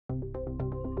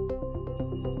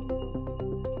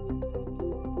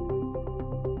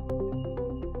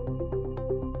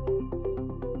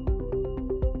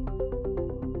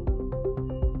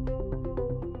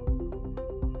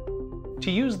To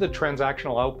use the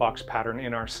transactional outbox pattern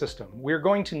in our system, we're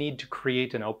going to need to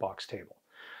create an outbox table.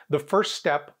 The first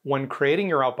step when creating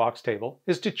your outbox table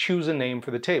is to choose a name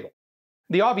for the table.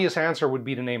 The obvious answer would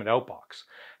be to name it Outbox.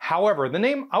 However, the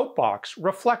name Outbox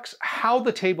reflects how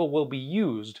the table will be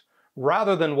used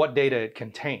rather than what data it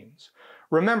contains.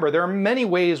 Remember, there are many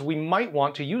ways we might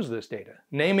want to use this data.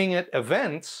 Naming it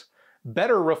Events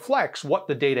better reflects what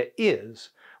the data is.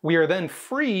 We are then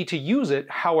free to use it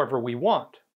however we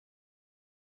want.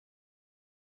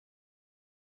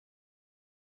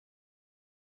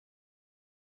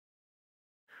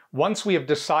 Once we have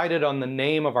decided on the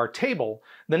name of our table,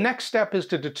 the next step is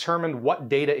to determine what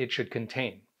data it should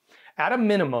contain. At a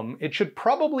minimum, it should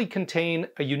probably contain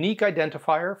a unique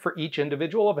identifier for each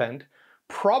individual event,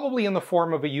 probably in the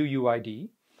form of a UUID,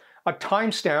 a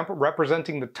timestamp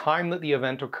representing the time that the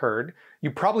event occurred.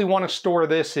 You probably want to store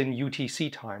this in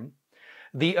UTC time.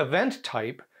 The event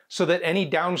type, so that any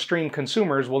downstream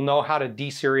consumers will know how to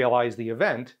deserialize the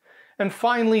event. And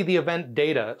finally, the event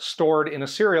data stored in a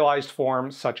serialized form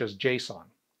such as JSON.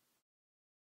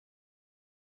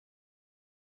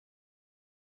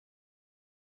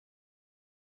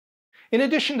 In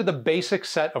addition to the basic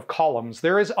set of columns,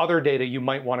 there is other data you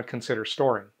might want to consider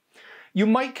storing. You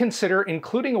might consider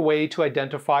including a way to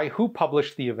identify who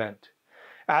published the event.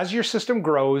 As your system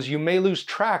grows, you may lose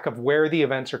track of where the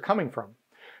events are coming from.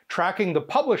 Tracking the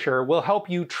publisher will help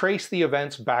you trace the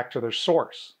events back to their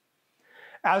source.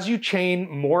 As you chain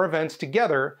more events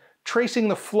together, tracing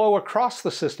the flow across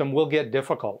the system will get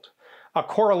difficult. A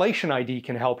correlation ID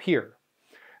can help here.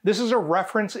 This is a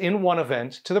reference in one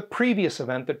event to the previous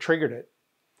event that triggered it.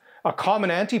 A common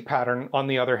anti-pattern, on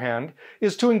the other hand,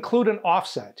 is to include an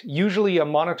offset, usually a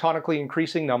monotonically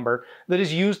increasing number that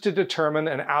is used to determine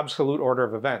an absolute order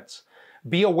of events.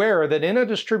 Be aware that in a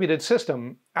distributed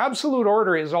system, absolute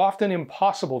order is often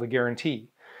impossible to guarantee.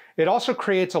 It also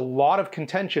creates a lot of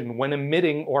contention when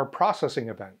emitting or processing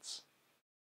events.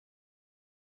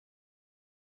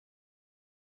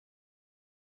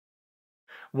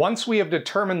 Once we have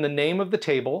determined the name of the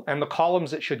table and the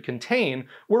columns it should contain,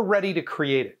 we're ready to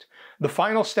create it. The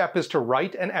final step is to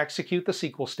write and execute the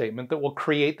SQL statement that will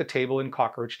create the table in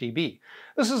Cockroach DB.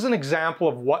 This is an example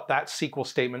of what that SQL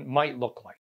statement might look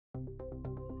like.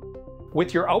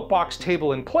 With your Outbox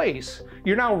table in place,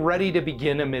 you're now ready to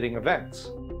begin emitting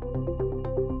events.